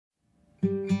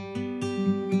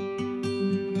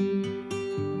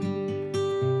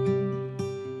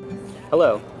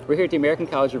Hello, we're here at the American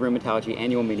College of Rheumatology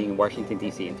annual meeting in Washington,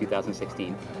 D.C. in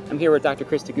 2016. I'm here with Dr.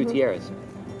 Krista Gutierrez.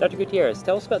 Dr. Gutierrez,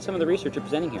 tell us about some of the research you're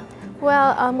presenting here.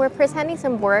 Well, we're presenting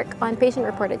some work on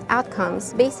patient-reported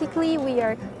outcomes. Basically, we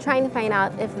are trying to find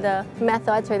out if the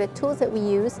methods or the tools that we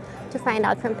use to find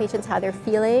out from patients how they're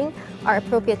feeling are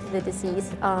appropriate to the disease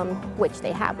which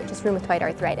they have, which is rheumatoid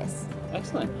arthritis.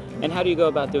 Excellent. And how do you go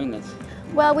about doing this?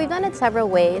 Well, we've done it several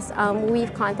ways.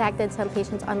 We've contacted some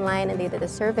patients online and they did a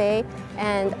survey,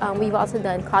 and we've also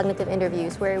done cognitive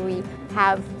interviews where we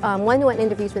have one-to-one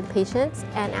interviews with patients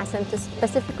and ask them to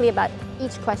specifically about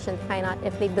each question to find out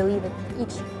if they believe that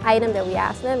each item that we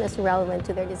ask them is relevant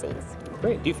to their disease.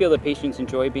 Great. Do you feel that patients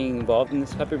enjoy being involved in this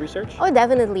type of research? Oh,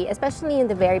 definitely, especially in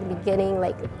the very beginning,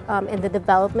 like in the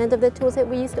development of the tools that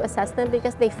we use to assess them,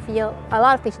 because a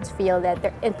lot of patients feel that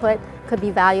their input could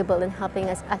be valuable in helping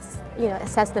us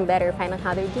assess them better, find out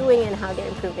how they're doing and how they're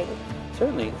improving.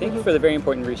 Certainly. Thank you for the very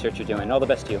important research you're doing. All the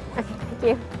best to you. Okay, thank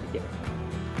you. Thank you.